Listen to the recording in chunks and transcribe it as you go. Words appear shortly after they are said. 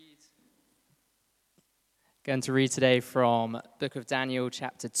Going to read today from Book of Daniel,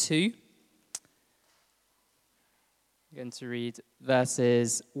 chapter 2. I'm going to read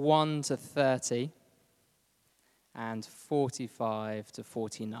verses 1 to 30 and 45 to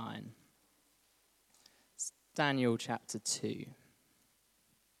 49. It's Daniel chapter 2.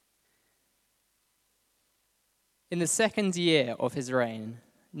 In the second year of his reign,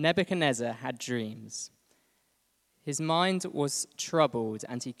 Nebuchadnezzar had dreams. His mind was troubled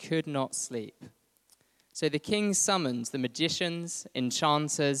and he could not sleep. So the king summoned the magicians,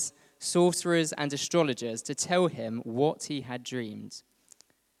 enchanters, sorcerers, and astrologers to tell him what he had dreamed.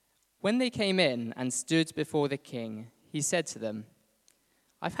 When they came in and stood before the king, he said to them,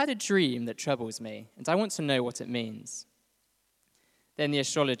 "I've had a dream that troubles me, and I want to know what it means." Then the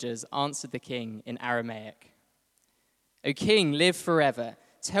astrologers answered the king in Aramaic, "O king, live forever.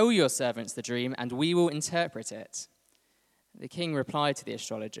 Tell your servants the dream, and we will interpret it." The king replied to the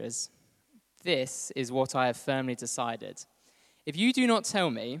astrologers, "This is what I have firmly decided. If you do not tell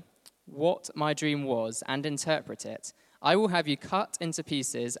me what my dream was and interpret it, I will have you cut into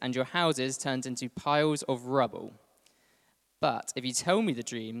pieces and your houses turned into piles of rubble. But if you tell me the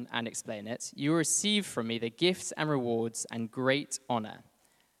dream and explain it, you will receive from me the gifts and rewards and great honor.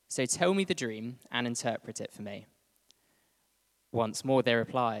 So tell me the dream and interpret it for me." Once more they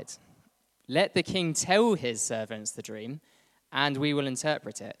replied, "Let the king tell his servants the dream, and we will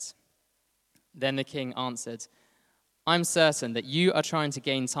interpret it." Then the king answered, "I'm certain that you are trying to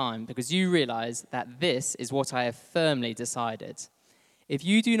gain time because you realize that this is what I have firmly decided. If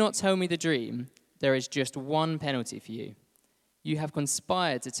you do not tell me the dream, there is just one penalty for you. You have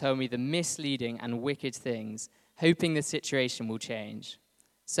conspired to tell me the misleading and wicked things, hoping the situation will change.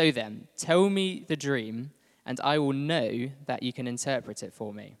 So then, tell me the dream, and I will know that you can interpret it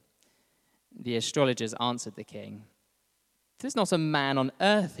for me." The astrologers answered the king, "There's not a man on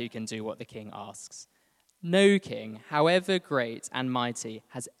earth who can do what the king asks. No king, however great and mighty,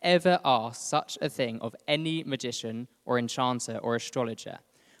 has ever asked such a thing of any magician or enchanter or astrologer.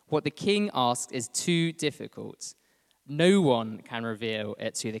 What the king asks is too difficult. No one can reveal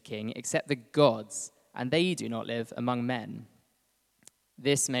it to the king except the gods, and they do not live among men."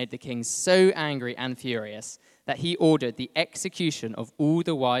 This made the king so angry and furious that he ordered the execution of all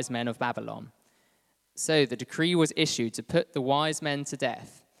the wise men of Babylon. So the decree was issued to put the wise men to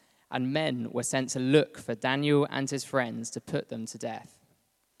death, and men were sent to look for Daniel and his friends to put them to death.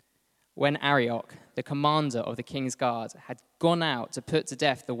 When Arioch, the commander of the king's guard, had gone out to put to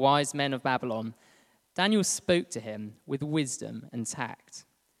death the wise men of Babylon, Daniel spoke to him with wisdom and tact.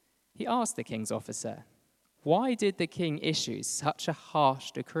 He asked the king's officer, "Why did the king issue such a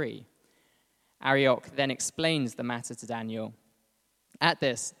harsh decree?" Arioch then explained the matter to Daniel. At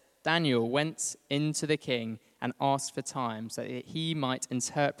this, Daniel went into the king and asked for time so that he might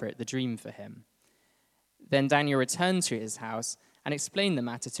interpret the dream for him. Then Daniel returned to his house and explained the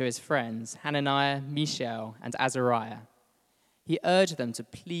matter to his friends, Hananiah, Mishael, and Azariah. He urged them to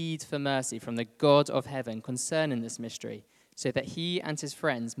plead for mercy from the God of heaven concerning this mystery, so that he and his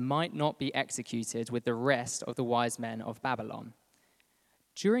friends might not be executed with the rest of the wise men of Babylon.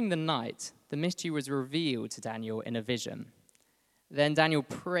 During the night, the mystery was revealed to Daniel in a vision. Then Daniel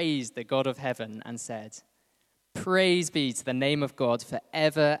praised the God of heaven and said, "Praise be to the name of God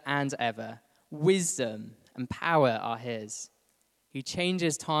forever and ever. Wisdom and power are his. He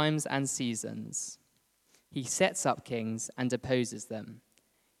changes times and seasons. He sets up kings and deposes them.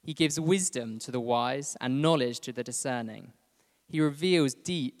 He gives wisdom to the wise and knowledge to the discerning. He reveals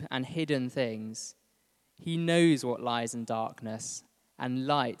deep and hidden things. He knows what lies in darkness, and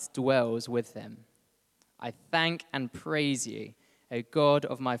light dwells with him. I thank and praise you, O God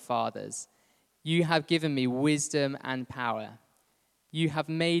of my fathers. You have given me wisdom and power. You have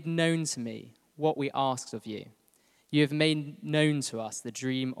made known to me what we asked of you. You have made known to us the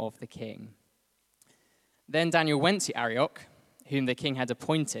dream of the king." Then Daniel went to Arioch, whom the king had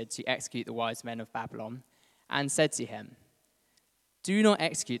appointed to execute the wise men of Babylon, and said to him, "Do not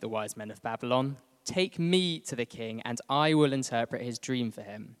execute the wise men of Babylon. Take me to the king, and I will interpret his dream for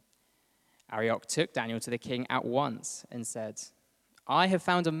him." Arioch took Daniel to the king at once and said, "I have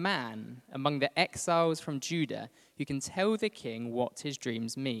found a man among the exiles from Judah who can tell the king what his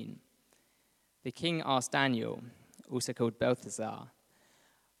dreams mean." The king asked Daniel, also called Belteshazzar,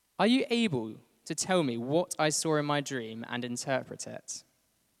 "Are you able to tell me what I saw in my dream and interpret it?"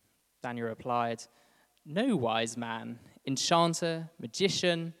 Daniel replied, "No wise man, enchanter,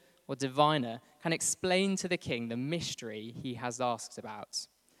 magician, or diviner can explain to the king the mystery he has asked about.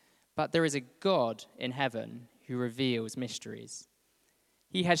 But there is a God in heaven who reveals mysteries.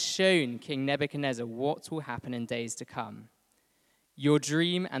 He has shown King Nebuchadnezzar what will happen in days to come. Your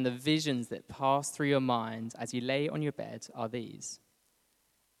dream and the visions that pass through your mind as you lay on your bed are these.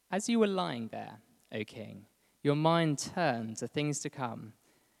 As you were lying there, O king, your mind turned to things to come,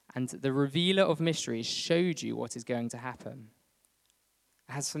 and the revealer of mysteries showed you what is going to happen.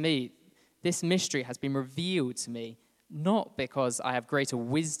 As for me, this mystery has been revealed to me, not because I have greater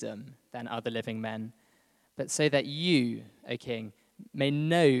wisdom than other living men, but so that you, O king, may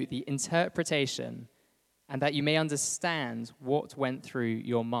know the interpretation and that you may understand what went through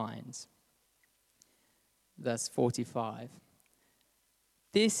your mind. Verse 45.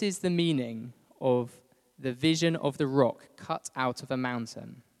 This is the meaning of the vision of the rock cut out of a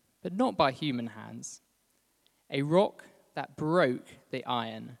mountain, but not by human hands. A rock that broke the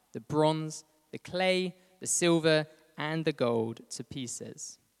iron, the bronze, the clay, the silver, and the gold to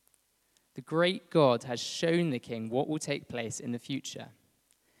pieces. The great God has shown the king what will take place in the future.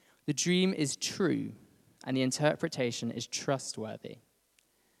 The dream is true, and the interpretation is trustworthy.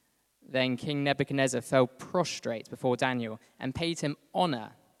 Then King Nebuchadnezzar fell prostrate before Daniel and paid him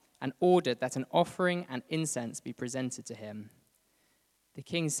honor and ordered that an offering and incense be presented to him. The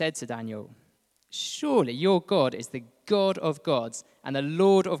king said to Daniel, "Surely your God is the God of gods and the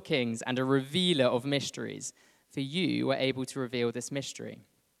Lord of kings and a revealer of mysteries, for you were able to reveal this mystery."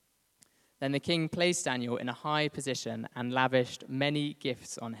 Then the king placed Daniel in a high position and lavished many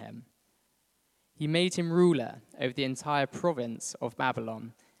gifts on him. He made him ruler over the entire province of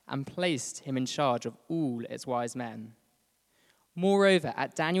Babylon and placed him in charge of all its wise men. Moreover,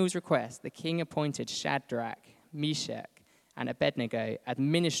 at Daniel's request, the king appointed Shadrach, Meshach, and Abednego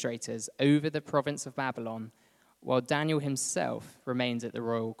administrators over the province of Babylon, while Daniel himself remained at the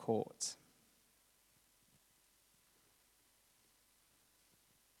royal court.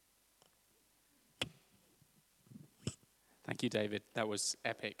 Thank you, David. That was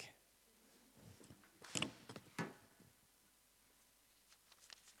epic.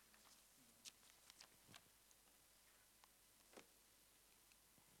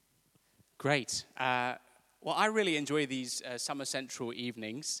 Great. Well, I really enjoy these Summer Central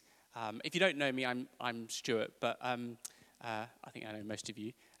evenings. If you don't know me, I'm Stuart, but I think I know most of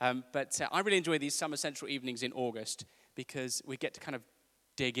you. But I really enjoy these Summer Central evenings in August because we get to kind of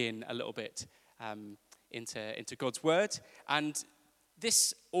dig in a little bit into God's Word. And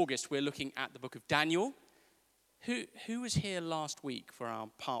this August, we're looking at the book of Daniel. Who was here last week for our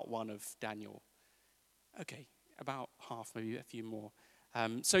part 1 of Daniel? Okay, about half, maybe a few more.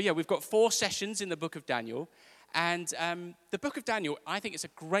 So we've got 4 sessions in the book of Daniel. And the book of Daniel, I think it's a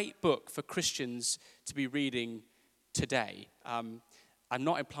great book for Christians to be reading today. I'm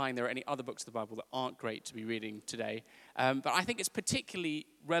not implying there are any other books of the Bible that aren't great to be reading today. But I think it's particularly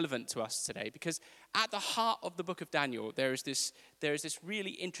relevant to us today because at the heart of the book of Daniel, there is this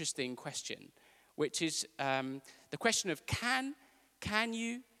really interesting question, which is the question of can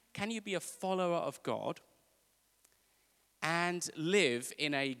you be a follower of God and live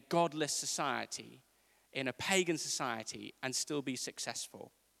in a godless society, in a pagan society, and still be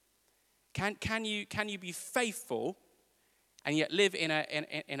successful? Can you be faithful and yet live in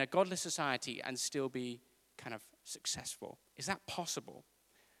a godless society and still be kind of successful? Is that possible?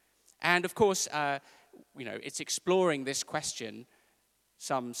 And of course, it's exploring this question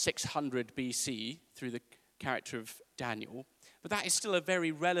some 600 BC through the character of Daniel, but that is still a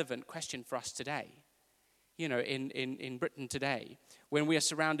very relevant question for us today. In Britain today, when we are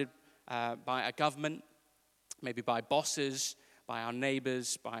surrounded by a government, maybe by bosses, by our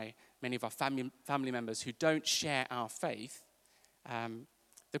neighbors, by many of our family members who don't share our faith,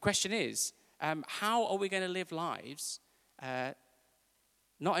 the question is, how are we going to live lives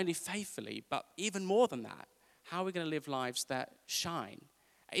not only faithfully, but even more than that, how are we going to live lives that shine?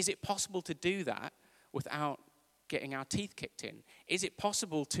 Is it possible to do that without getting our teeth kicked in? Is it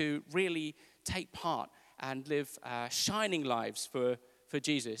possible to really take part and live shining lives for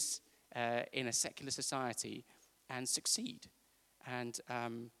Jesus in a secular society and succeed? And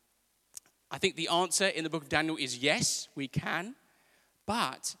I think the answer in the book of Daniel is yes, we can.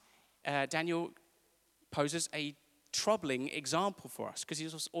 But Daniel poses a troubling example for us because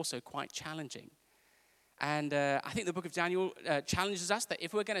he's also quite challenging. And I think the book of Daniel challenges us that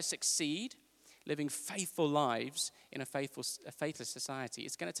if we're going to succeed living faithful lives in a faithless society,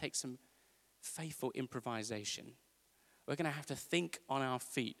 it's going to take some faithful improvisation. We're going to have to think on our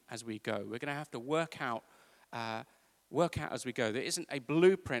feet as we go. We're going to have to work out as we go. There isn't a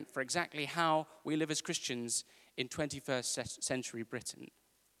blueprint for exactly how we live as Christians in 21st century Britain.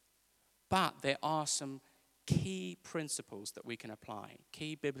 But there are some key principles that we can apply,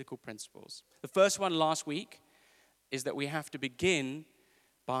 key biblical principles. The first one last week is that we have to begin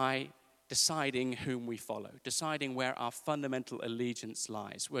by deciding whom we follow, deciding where our fundamental allegiance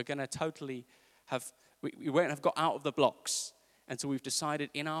lies. We're going to totally we won't have got out of the blocks until we've decided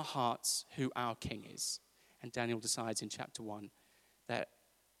in our hearts who our king is. And Daniel decides in chapter 1 that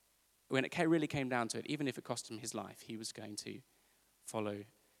when it really came down to it, even if it cost him his life, he was going to follow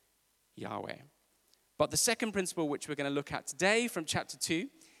Yahweh. But the second principle which we're going to look at today from chapter 2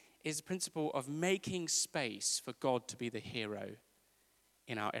 is the principle of making space for God to be the hero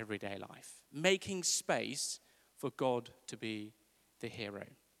in our everyday life. Making space for God to be the hero.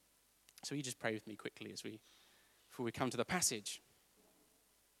 So you just pray with me quickly before we come to the passage.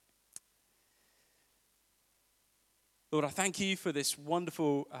 Lord, I thank you for this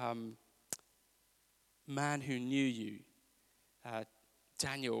wonderful man who knew you,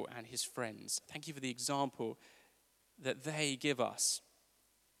 Daniel and his friends. Thank you for the example that they give us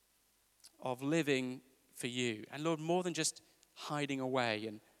of living for you. And Lord, more than just hiding away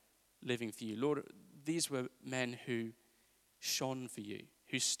and living for you. Lord, these were men who shone for you,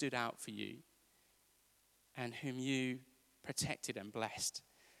 who stood out for you, and whom you protected and blessed.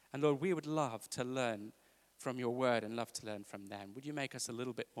 And Lord, we would love to learn from your word and love to learn from them. Would you make us a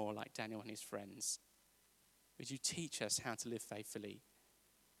little bit more like Daniel and his friends? Would you teach us how to live faithfully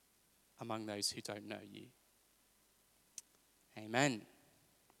among those who don't know you? Amen.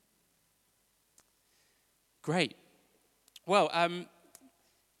 Great. Well,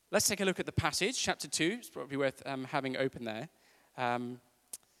 let's take a look at the passage, chapter 2. It's probably worth having open there.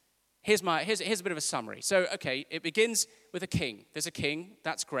 Here's a bit of a summary. So, okay, it begins with a king. There's a king.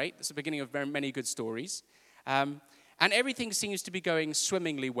 That's great. That's the beginning of very many good stories. And everything seems to be going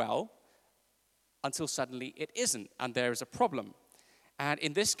swimmingly well until suddenly it isn't, and there is a problem. And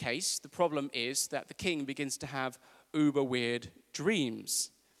in this case, the problem is that the king begins to have uber weird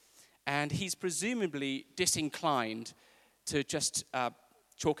dreams. And he's presumably disinclined to just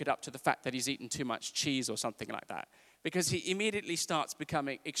chalk it up to the fact that he's eaten too much cheese or something like that. Because he immediately starts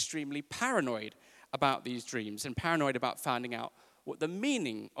becoming extremely paranoid about these dreams and paranoid about finding out what the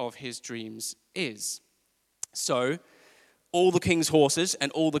meaning of his dreams is. So all the king's horses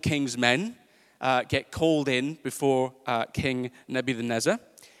and all the king's men get called in before King Nebuchadnezzar.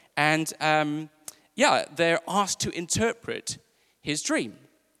 And they're asked to interpret his dream.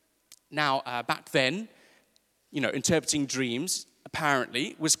 Now, back then, interpreting dreams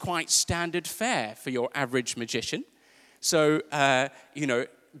apparently was quite standard fare for your average magician. So,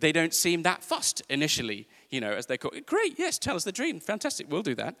 they don't seem that fussed initially, as they call it. Great, yes, tell us the dream. Fantastic, we'll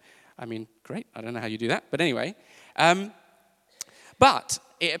do that. I mean, great, I don't know how you do that. But anyway, but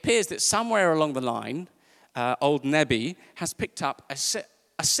it appears that somewhere along the line, old Nebi has picked up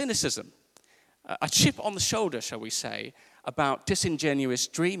a cynicism, a chip on the shoulder, shall we say, about disingenuous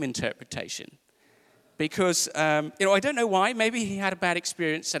dream interpretation. Because, I don't know why. Maybe he had a bad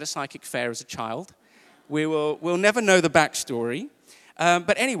experience at a psychic fair as a child. We'll never know the backstory.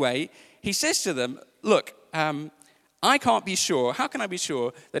 But anyway, he says to them, look, I can't be sure. How can I be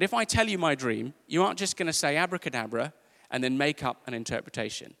sure that if I tell you my dream, you aren't just going to say abracadabra and then make up an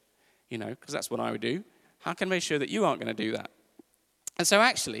interpretation? Because that's what I would do. How can I make sure that you aren't going to do that? And so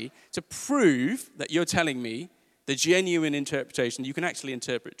actually, to prove that you're telling me the genuine interpretation, you can actually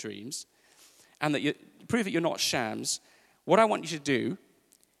interpret dreams, and that you prove that you're not shams, what I want you to do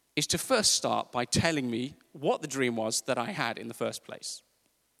is to first start by telling me what the dream was that I had in the first place.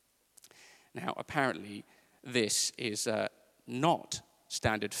 Now, apparently, this is not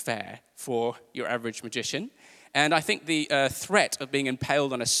standard fare for your average magician. And I think the threat of being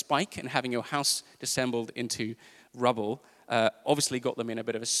impaled on a spike and having your house dissembled into rubble obviously got them in a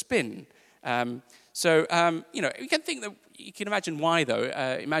bit of a spin. You can imagine why, though.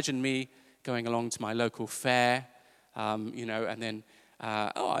 Imagine me going along to my local fair, and then,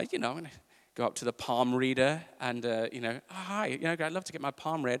 I'm going to go up to the palm reader and, hi, I'd love to get my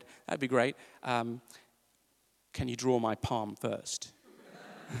palm read. That'd be great. Can you draw my palm first?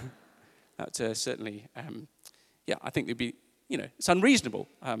 That certainly, I think it'd be, it's unreasonable.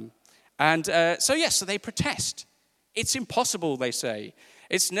 So they protest. It's impossible, they say.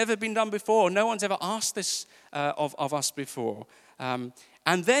 It's never been done before. No one's ever asked this of us before. And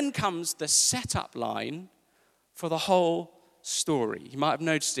then comes the setup line for the whole story. You might have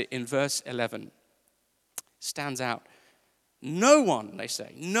noticed it in verse 11. Stands out. No one, they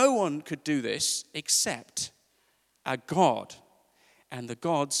say, no one could do this except a God. And the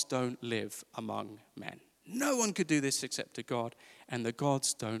gods don't live among men. No one could do this except a God. And the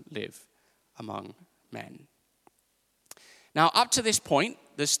gods don't live among men. Now, up to this point,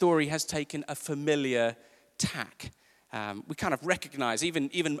 the story has taken a familiar tack. We kind of recognize,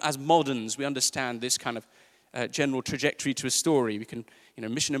 even as moderns, we understand this kind of general trajectory to a story. We can,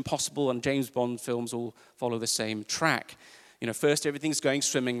 Mission Impossible and James Bond films all follow the same track. First everything's going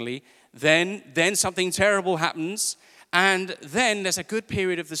swimmingly, then something terrible happens, and then there's a good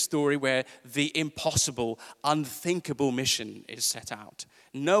period of the story where the impossible, unthinkable mission is set out.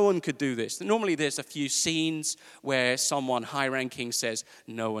 No one could do this. Normally there's a few scenes where someone high-ranking says,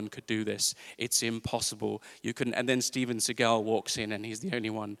 no one could do this. It's impossible. You couldn't. And then Steven Seagal walks in and he's the only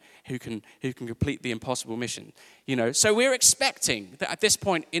one who can complete the impossible mission. So we're expecting that at this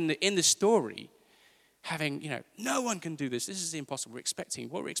point in the story, having, no one can do this. This is impossible.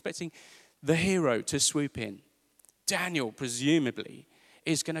 We're expecting the hero to swoop in. Daniel, presumably,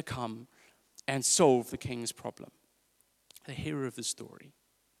 is going to come and solve the king's problem. The hero of the story.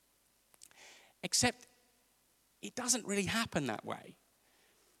 Except it doesn't really happen that way.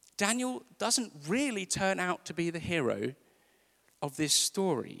 Daniel doesn't really turn out to be the hero of this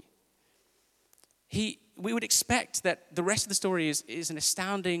story. We would expect that the rest of the story is an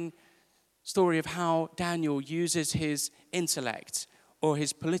astounding story of how Daniel uses his intellect or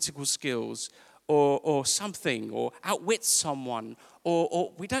his political skills or something, or outwits someone,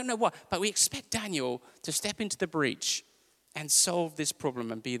 or we don't know what, but we expect Daniel to step into the breach and solve this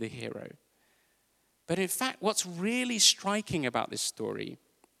problem and be the hero. But in fact, what's really striking about this story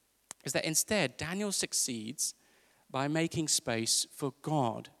is that instead, Daniel succeeds by making space for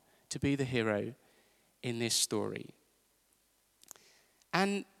God to be the hero in this story.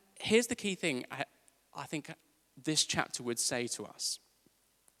 And here's the key thing I think this chapter would say to us.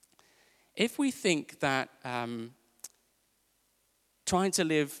 If we think that trying to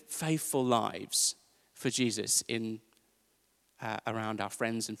live faithful lives for Jesus around our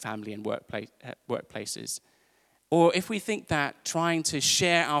friends and family and workplaces, or if we think that trying to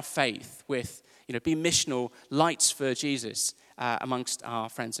share our faith with, be missional lights for Jesus amongst our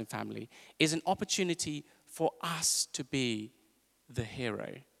friends and family is an opportunity for us to be the hero,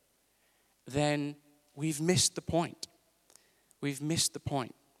 then we've missed the point. We've missed the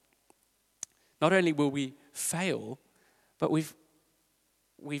point. Not only will we fail, but we've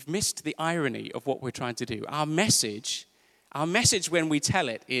missed the irony of what we're trying to do. Our message when we tell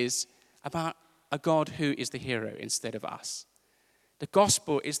it is about a God who is the hero instead of us. The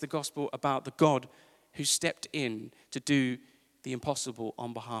gospel is the gospel about the God who stepped in to do the impossible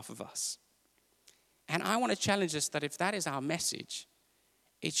on behalf of us. And I want to challenge us that if that is our message,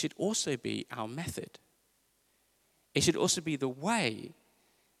 it should also be our method. It should also be the way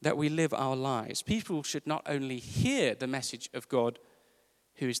that we live our lives. People should not only hear the message of God,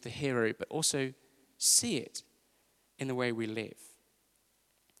 who is the hero, but also see it in the way we live.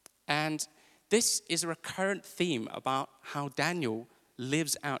 And this is a recurrent theme about how Daniel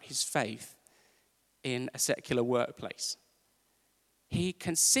lives out his faith in a secular workplace. He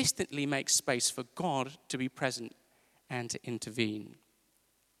consistently makes space for God to be present and to intervene.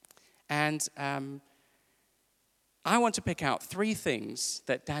 And I want to pick out 3 things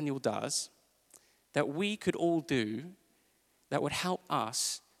that Daniel does that we could all do that would help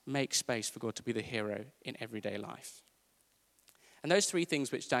us make space for God to be the hero in everyday life. And those 3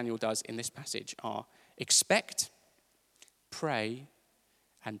 things which Daniel does in this passage are expect, pray,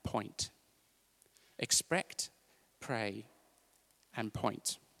 and point. Expect, pray, and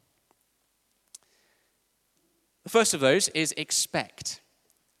point. The first of those is expect.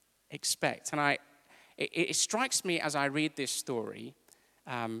 Expect. And it strikes me as I read this story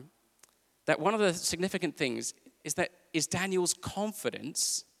that one of the significant things is Daniel's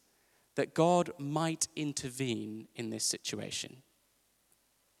confidence that God might intervene in this situation.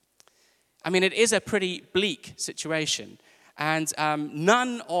 I mean, it is a pretty bleak situation, and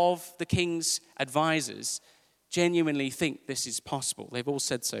none of the king's advisors genuinely think this is possible. They've all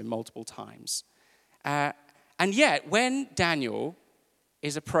said so multiple times. And yet, when Daniel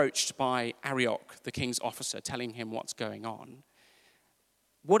is approached by Arioch, the king's officer, telling him what's going on,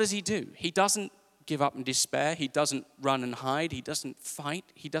 what does he do? He doesn't give up in despair. He doesn't run and hide. He doesn't fight.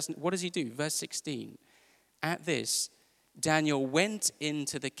 What does he do? Verse 16. At this, Daniel went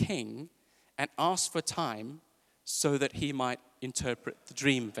into the king and asked for time so that he might interpret the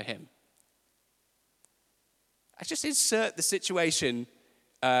dream for him. I just insert the situation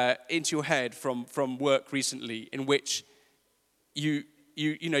into your head from work recently in which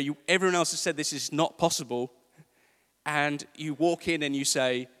everyone else has said this is not possible, and you walk in and you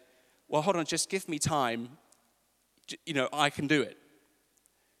say, well, hold on, just give me time. I can do it.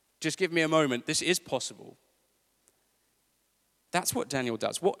 Just give me a moment. This is possible. That's what Daniel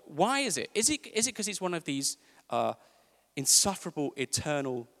does. Why is it? Is it because he's one of these insufferable,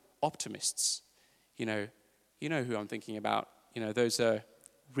 eternal optimists? You know who I'm thinking about. Those are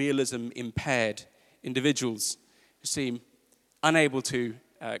realism impaired individuals who seem unable to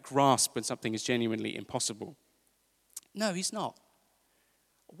grasp when something is genuinely impossible. No, he's not.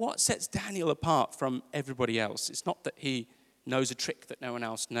 What sets Daniel apart from everybody else is not that he knows a trick that no one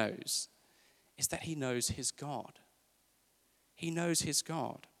else knows. It's that he knows his God. He knows his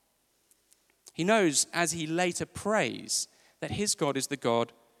God. He knows, as he later prays, that his God is the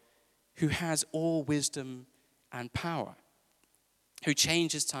God who has all wisdom and power, who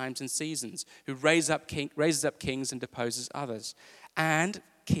changes times and seasons, who raises up kings and deposes others, and,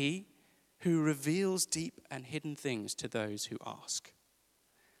 key, who reveals deep and hidden things to those who ask.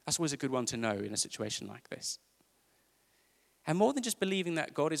 That's always a good one to know in a situation like this. And more than just believing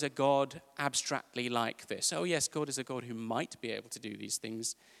that God is a God abstractly like this, oh yes, God is a God who might be able to do these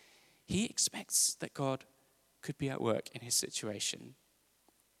things, he expects that God could be at work in his situation.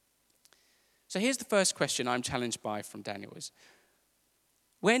 So here's the first question I'm challenged by from Daniel is,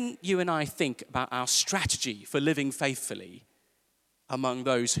 when you and I think about our strategy for living faithfully among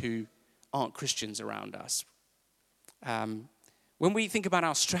those who aren't Christians around us, when we think about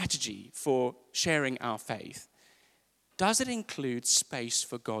our strategy for sharing our faith, does it include space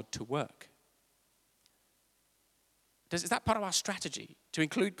for God to work? Is that part of our strategy, to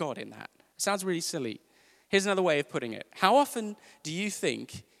include God in that? It sounds really silly. Here's another way of putting it. How often do you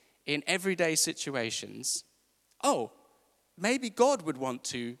think in everyday situations, oh, maybe God would want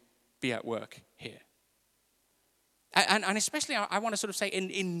to be at work here? And especially, I want to sort of say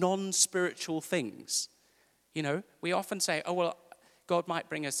in non-spiritual things. You know, we often say, oh, well, God might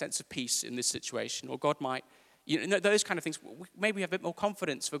bring a sense of peace in this situation, or God might, you know, those kind of things. Maybe we have a bit more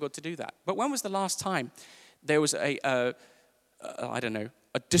confidence for God to do that. But when was the last time there was a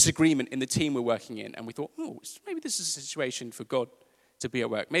disagreement in the team we're working in, and we thought, oh, maybe this is a situation for God to be at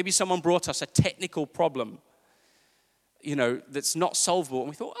work. Maybe someone brought us a technical problem, you know, that's not solvable, and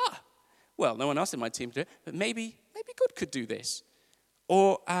we thought, well, no one else in my team did it, but maybe God could do this.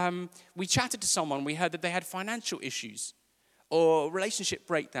 Or we chatted to someone, we heard that they had financial issues or relationship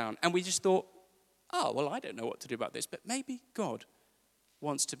breakdown, and we just thought, oh, well, I don't know what to do about this, but maybe God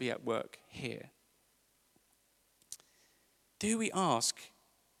wants to be at work here. Do we ask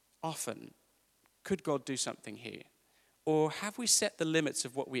often, could God do something here? Or have we set the limits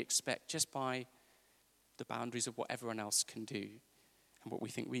of what we expect just by the boundaries of what everyone else can do and what we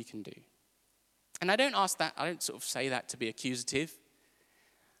think we can do? And I don't ask that, I don't sort of say that to be accusative.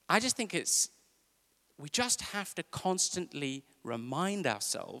 I just think we just have to constantly remind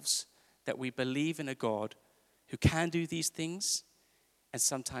ourselves that we believe in a God who can do these things and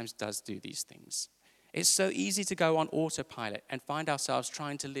sometimes does do these things. It's so easy to go on autopilot and find ourselves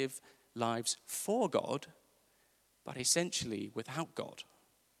trying to live lives for God, but essentially without God.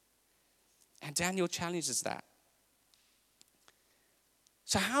 And Daniel challenges that.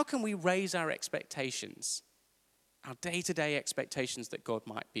 So how can we raise our expectations, our day-to-day expectations that God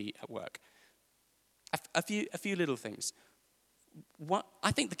might be at work? A few little things.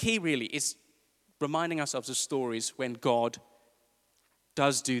 I think the key really is reminding ourselves of stories when God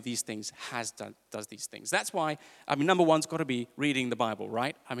does do these things, does these things. That's why, number one's got to be reading the Bible,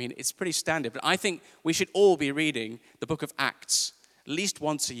 right? It's pretty standard, but I think we should all be reading the book of Acts at least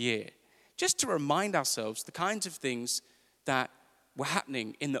once a year, just to remind ourselves the kinds of things that were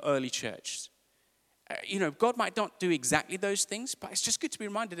happening in the early church. God might not do exactly those things, but it's just good to be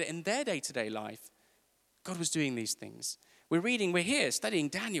reminded that in their day-to-day life, God was doing these things. We're here studying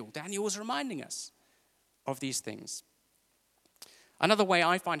Daniel. Daniel was reminding us of these things. Another way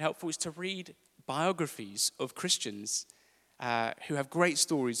I find helpful is to read biographies of Christians who have great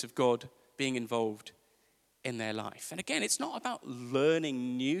stories of God being involved in their life. And again, it's not about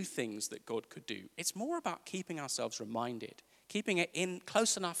learning new things that God could do. It's more about keeping ourselves reminded, keeping it in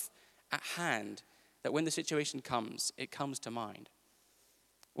close enough at hand that when the situation comes, it comes to mind.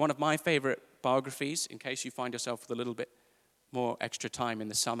 One of my favorite biographies, in case you find yourself with a little bit more extra time in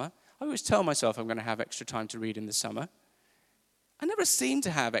the summer, I always tell myself I'm going to have extra time to read in the summer. I never seem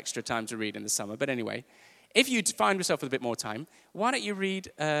to have extra time to read in the summer, but anyway, if you find yourself with a bit more time, why don't you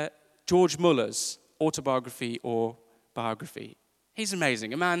read George Muller's autobiography or biography? He's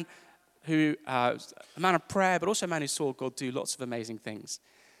amazing, a man of prayer, but also a man who saw God do lots of amazing things.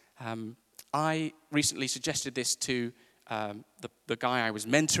 I recently suggested this to the guy I was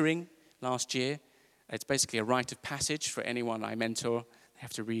mentoring last year. It's basically a rite of passage for anyone I mentor. They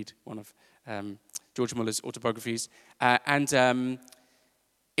have to read one of George Muller's autobiographies. It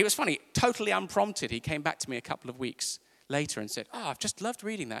was funny, totally unprompted. He came back to me a couple of weeks later and said, I've just loved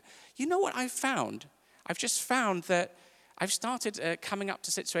reading that. You know what I've found? I've just found that I've started coming up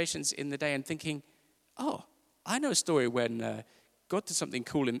to situations in the day and thinking, I know a story when God did something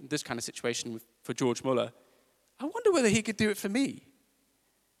cool in this kind of situation with for George Muller, I wonder whether he could do it for me.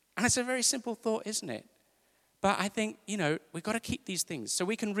 And it's a very simple thought, isn't it? But I think, we've got to keep these things. So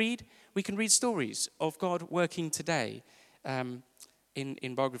we can read stories of God working today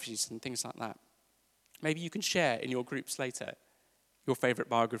in biographies and things like that. Maybe you can share in your groups later your favorite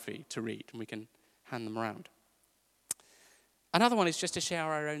biography to read, and we can hand them around. Another one is just to share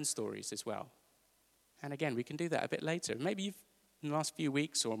our own stories as well. And again, we can do that a bit later. Maybe you've, in the last few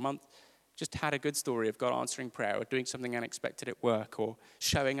weeks or a month, just had a good story of God answering prayer or doing something unexpected at work or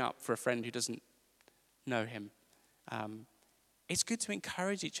showing up for a friend who doesn't know him. It's good to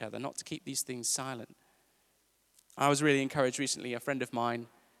encourage each other, not to keep these things silent. I was really encouraged recently. A friend of mine,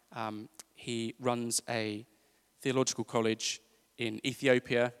 he runs a theological college in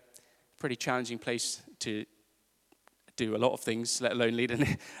Ethiopia. Pretty challenging place to do a lot of things, let alone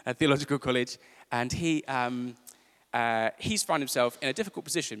lead a theological college. And he's found himself in a difficult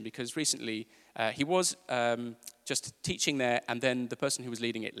position because recently he was just teaching there, and then the person who was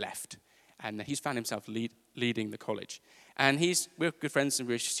leading it left. And he's found himself leading the college. And we're good friends, and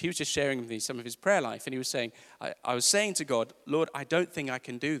he was just sharing with me some of his prayer life. And he was saying, I was saying to God, Lord, I don't think I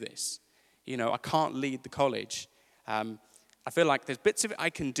can do this. I can't lead the college. I feel like there's bits of it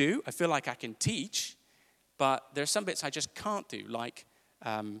I can do. I feel like I can teach. But there are some bits I just can't do, like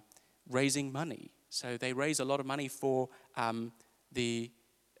raising money. So they raise a lot of money for the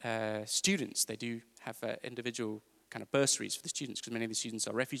students. They do have individual kind of bursaries for the students because many of the students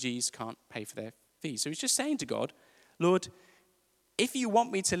are refugees, can't pay for their fees. So he's just saying to God, Lord, if you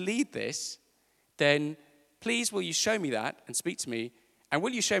want me to lead this, then please will you show me that and speak to me, and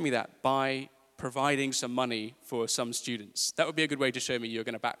will you show me that by providing some money for some students? That would be a good way to show me you're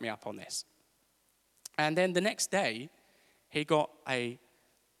going to back me up on this. And then the next day, he got an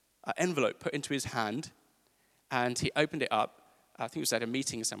envelope put into his hand, and he opened it up. I think it was at a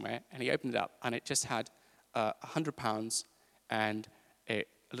meeting somewhere, and he opened it up, and it just had £100 and a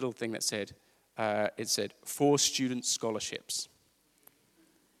little thing that said, 4 student scholarships.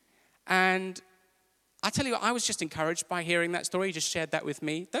 And I tell you what, I was just encouraged by hearing that story. He just shared that with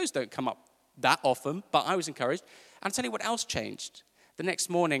me. Those don't come up that often, but I was encouraged. And I'll tell you what else changed. The next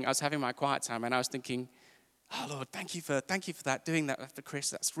morning, I was having my quiet time, and I was thinking, oh, Lord, thank you for that, doing that for Chris.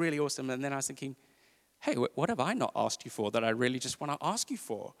 That's really awesome. And then I was thinking, hey, what have I not asked you for that I really just want to ask you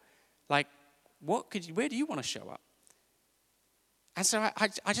for? Like, where do you want to show up? And so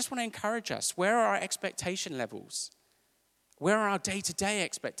I just want to encourage us. Where are our expectation levels? Where are our day-to-day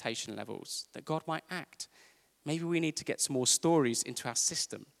expectation levels that God might act? Maybe we need to get some more stories into our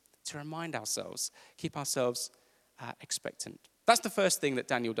system to remind ourselves, keep ourselves expectant. That's the first thing that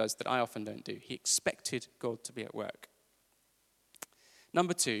Daniel does that I often don't do. He expected God to be at work.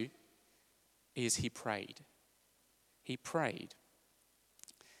 Number 2 is he prayed. He prayed.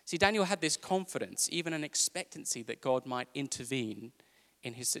 See, Daniel had this confidence, even an expectancy that God might intervene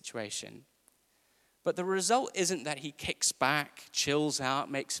in his situation. But the result isn't that he kicks back, chills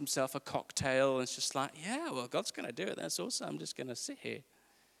out, makes himself a cocktail, and it's just like, yeah, well, God's going to do it. That's awesome. I'm just going to sit here.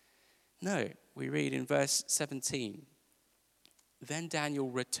 No, we read in verse 17, then Daniel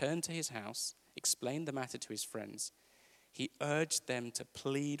returned to his house, explained the matter to his friends. He urged them to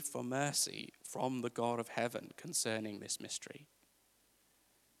plead for mercy from the God of heaven concerning this mystery.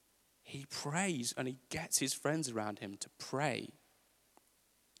 He prays, and he gets his friends around him to pray.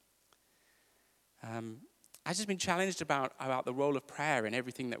 I've just been challenged about the role of prayer in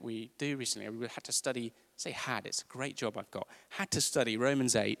everything that we do recently. We had to study, it's a great job I've got, had to study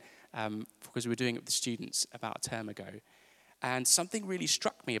Romans 8 because we were doing it with the students about a term ago. And something really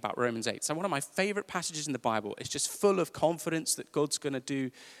struck me about Romans 8. So one of my favorite passages in the Bible. It's just full of confidence that God's going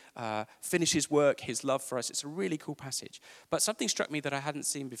to finish his work, his love for us. It's a really cool passage. But something struck me that I hadn't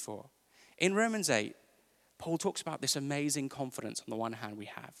seen before. In Romans 8, Paul talks about this amazing confidence on the one hand we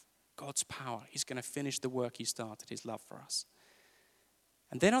have. God's power. He's going to finish the work he started, his love for us.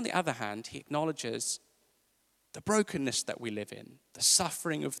 And then on the other hand, he acknowledges the brokenness that we live in, the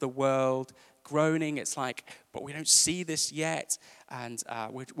suffering of the world, groaning. It's like, but we don't see this yet, and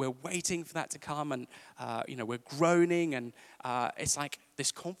we're waiting for that to come, and we're groaning, and it's like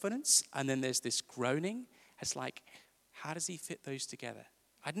this confidence, and then there's this groaning. It's like, how does he fit those together?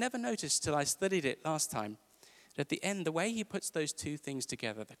 I'd never noticed till I studied it last time that at the end, the way he puts those two things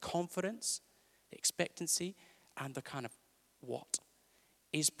together, the confidence, the expectancy, and the kind of what,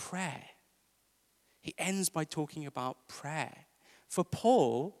 is prayer. He ends by talking about prayer. For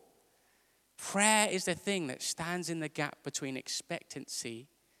Paul, prayer is the thing that stands in the gap between expectancy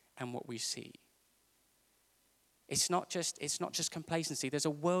and what we see. It's not just complacency. There's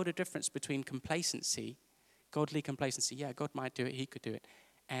a world of difference between complacency, godly complacency. Yeah, God might do it, he could do it.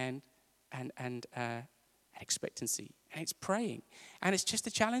 And and expectancy. And it's praying. And it's just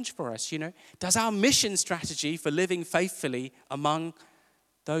a challenge for us, Does our mission strategy for living faithfully among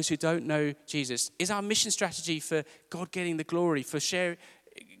those who don't know Jesus, is our mission strategy for God getting the glory, for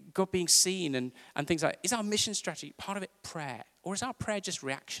God being seen and things like that, is our mission strategy, part of it, prayer? Or is our prayer just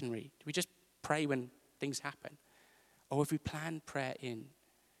reactionary? Do we just pray when things happen? Or have we planned prayer in?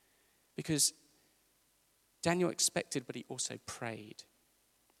 Because Daniel expected, but he also prayed.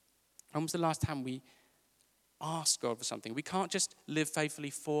 When was the last time we asked God for something? We can't just live faithfully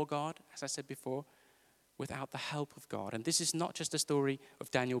for God, as I said before, without the help of God. And this is not just a story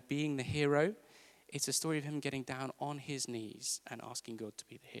of Daniel being the hero. It's a story of him getting down on his knees and asking God to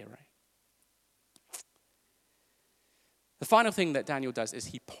be the hero. The final thing that Daniel does is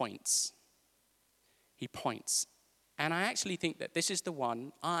he points. He points. And I actually think that this is the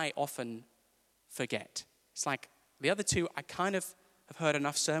one I often forget. It's like the other two I kind of have heard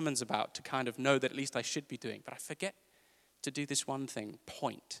enough sermons about to kind of know that at least I should be doing. But I forget to do this one thing,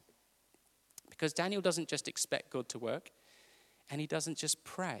 point. Because Daniel doesn't just expect God to work, and he doesn't just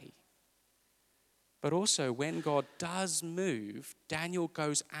pray. But also, when God does move, Daniel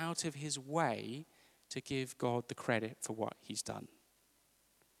goes out of his way to give God the credit for what he's done.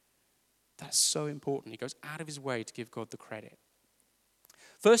 That's so important. He goes out of his way to give God the credit.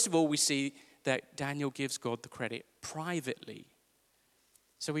 First of all, we see that Daniel gives God the credit privately.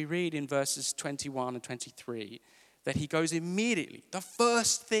 So we read in verses 21 and 23 that he goes immediately. The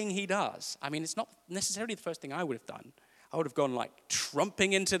first thing he does. I mean, it's not necessarily the first thing I would have done. I would have gone like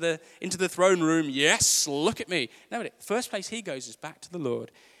trumping into the throne room. Yes, look at me. No, the first place he goes is back to the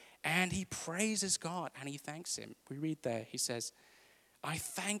Lord. And he praises God and he thanks him. We read there, he says, I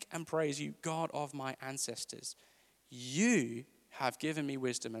thank and praise you, God of my ancestors. You have given me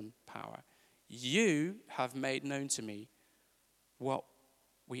wisdom and power. You have made known to me what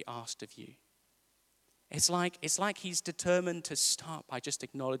we asked of you. It's like he's determined to start by just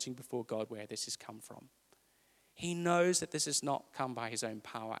acknowledging before God where this has come from. He knows that this has not come by his own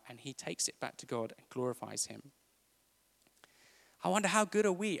power, and he takes it back to God and glorifies him. I wonder how good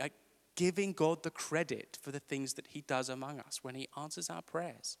are we at giving God the credit for the things that he does among us when he answers our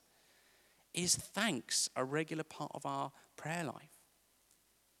prayers? Is thanks a regular part of our prayer life?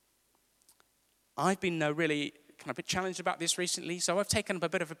 I've been really kind of a bit challenged about this recently, so I've taken up a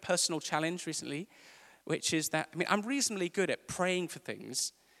bit of a personal challenge recently, which is that, I'm reasonably good at praying for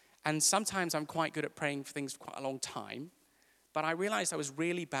things, and sometimes I'm quite good at praying for things for quite a long time, but I realized I was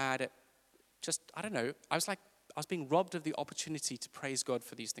really bad at I was being robbed of the opportunity to praise God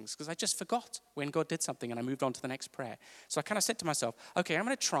for these things because I just forgot when God did something and I moved on to the next prayer. So I kind of said to myself, okay, I'm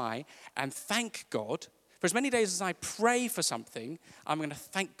going to try and thank God. For as many days as I pray for something, I'm going to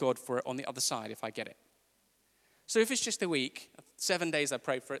thank God for it on the other side if I get it. So if it's just a week, 7 days I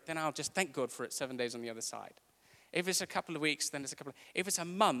pray for it, then I'll just thank God for it 7 days on the other side. If it's a couple of weeks, then it's a couple of... If it's a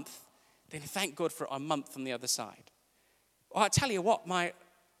month, then thank God for it a month on the other side. Well, I tell you what, my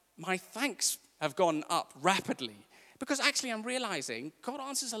thanks have gone up rapidly because actually I'm realizing God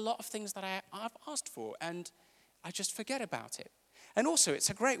answers a lot of things that I've asked for and I just forget about it. And also, it's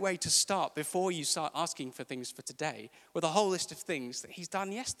a great way to start before you start asking for things for today with a whole list of things that he's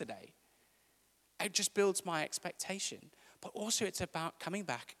done yesterday. It just builds my expectation. But also it's about coming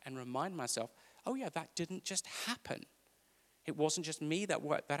back and remind myself, oh yeah, that didn't just happen. It wasn't just me that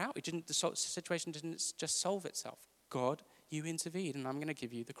worked that out. The situation didn't just solve itself. God, you intervened, and I'm going to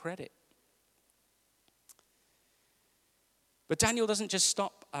give you the credit. But Daniel doesn't just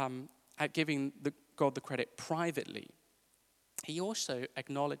stop at giving God the credit privately. He also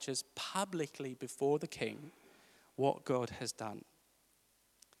acknowledges publicly before the king what God has done.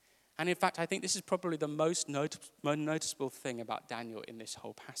 And in fact, I think this is probably the most noticeable thing about Daniel in this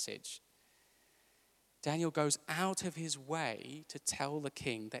whole passage. Daniel goes out of his way to tell the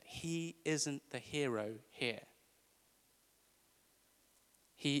king that he isn't the hero here.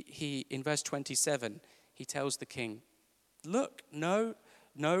 He in verse 27, he tells the king, look, no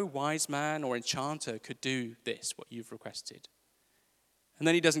wise man or enchanter could do this, what you've requested. And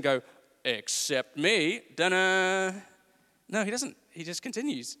then he doesn't go, except me, da-na. No, he doesn't. He just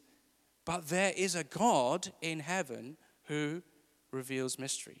continues. But there is a God in heaven who reveals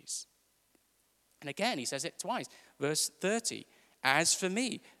mysteries. And again, he says it twice. Verse 30, as for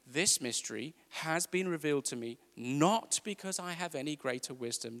me, this mystery has been revealed to me, not because I have any greater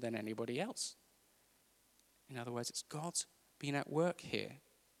wisdom than anybody else. In other words, it's God's been at work here.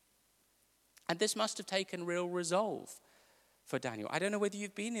 And this must have taken real resolve for Daniel. I don't know whether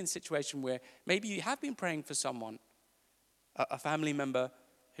you've been in a situation where maybe you have been praying for someone, a family member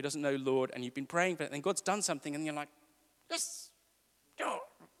who doesn't know Lord, and you've been praying for it, and God's done something, and you're like, yes, oh,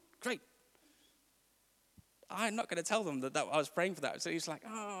 great. I'm not going to tell them that I was praying for that. So he's like,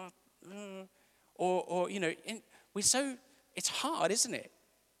 or it's hard, isn't it?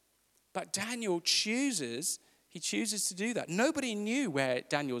 But Daniel chooses to do that. Nobody knew where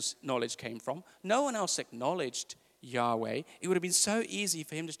Daniel's knowledge came from. No one else acknowledged Yahweh. It would have been so easy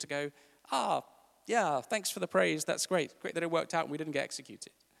for him just to go, yeah, thanks for the praise. That's great. Great that it worked out and we didn't get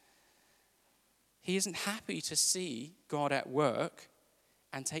executed. He isn't happy to see God at work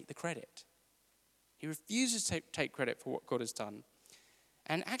and take the credit. He refuses to take credit for what God has done.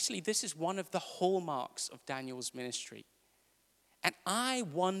 And actually, this is one of the hallmarks of Daniel's ministry. And I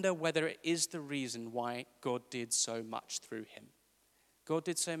wonder whether it is the reason why God did so much through him. God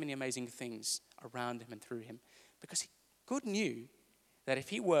did so many amazing things around him and through him. Because God knew that if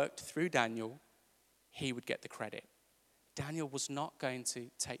he worked through Daniel, he would get the credit. Daniel was not going to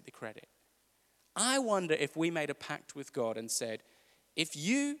take the credit. I wonder if we made a pact with God and said, if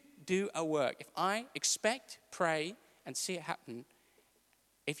you do a work, if I expect, pray, and see it happen,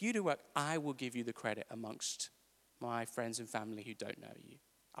 if you do work, I will give you the credit amongst my friends and family who don't know you.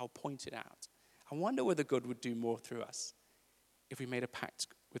 I'll point it out. I wonder whether God would do more through us if we made a pact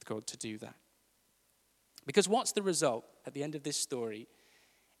with God to do that. Because what's the result at the end of this story?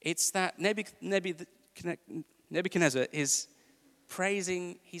 It's that Nebuchadnezzar is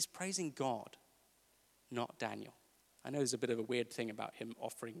praising God, not Daniel. I know there's a bit of a weird thing about him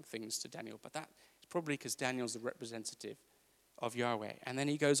offering things to Daniel, but that's probably because Daniel's the representative of Yahweh. And then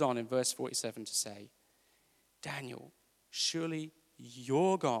he goes on in verse 47 to say, Daniel, surely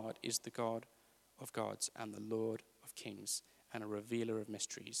your God is the God of gods and the Lord of kings and a revealer of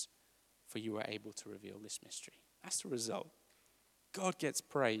mysteries, for you are able to reveal this mystery. That's the result. God gets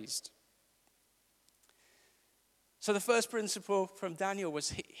praised. So the first principle from Daniel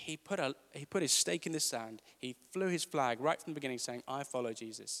was he put his stake in the sand. He flew his flag right from the beginning saying, I follow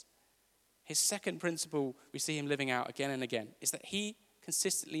Jesus. His second principle we see him living out again and again is that he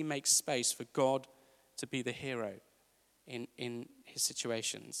consistently makes space for God to be the hero in his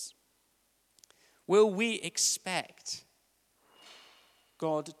situations. Will we expect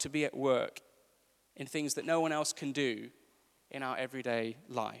God to be at work in things that no one else can do in our everyday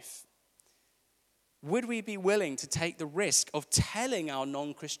life? Would we be willing to take the risk of telling our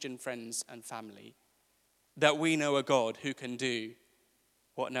non-Christian friends and family that we know a God who can do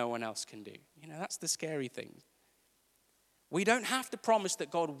what no one else can do? You know, that's the scary thing. We don't have to promise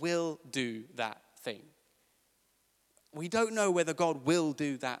that God will do that thing. We don't know whether God will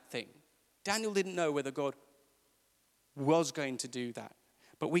do that thing. Daniel didn't know whether God was going to do that.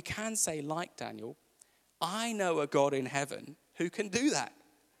 But we can say, like Daniel, I know a God in heaven who can do that.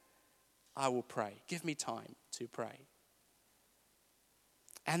 I will pray. Give me time to pray.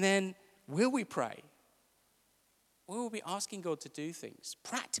 And then, will we pray? Will we be asking God to do things,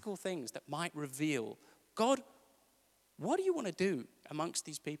 practical things that might reveal, God, what do you want to do amongst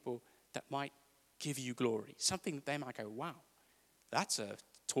these people that might give you glory? Something that they might go, wow, that's a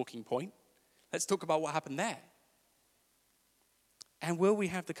talking point. Let's talk about what happened there. And will we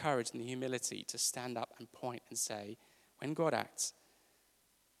have the courage and the humility to stand up and point and say, when God acts,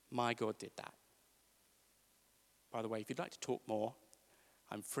 my God did that. By the way, if you'd like to talk more,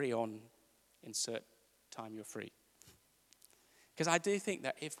 I'm free on insert time you're free. Because I do think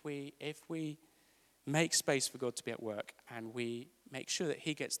that if we make space for God to be at work and we make sure that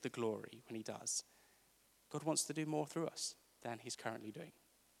he gets the glory when he does, God wants to do more through us than he's currently doing.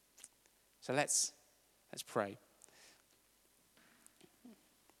 So let's pray.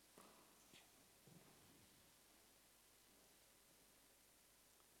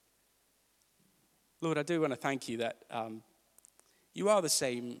 Lord, I do want to thank you that you are the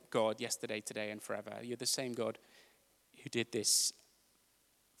same God yesterday, today, and forever. You're the same God who did this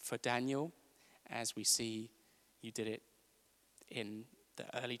for Daniel, as we see you did it in the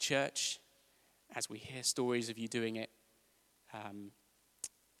early church, as we hear stories of you doing it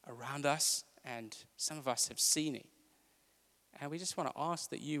around us, and some of us have seen it. And we just want to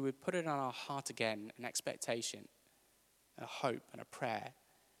ask that you would put it on our heart again, an expectation, a hope, and a prayer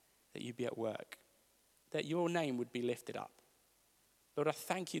that you'd be at work, that your name would be lifted up. Lord, I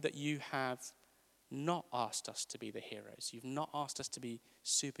thank you that you have not asked us to be the heroes. You've not asked us to be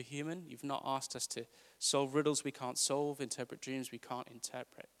superhuman. You've not asked us to solve riddles we can't solve, interpret dreams we can't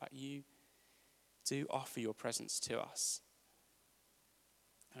interpret. But you do offer your presence to us.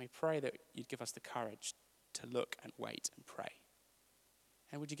 And we pray that you'd give us the courage to look and wait and pray.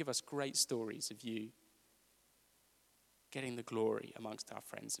 And would you give us great stories of you getting the glory amongst our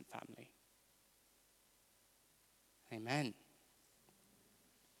friends and family. Amen.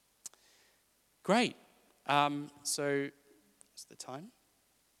 Great. So, what's the time?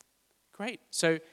 Great. So,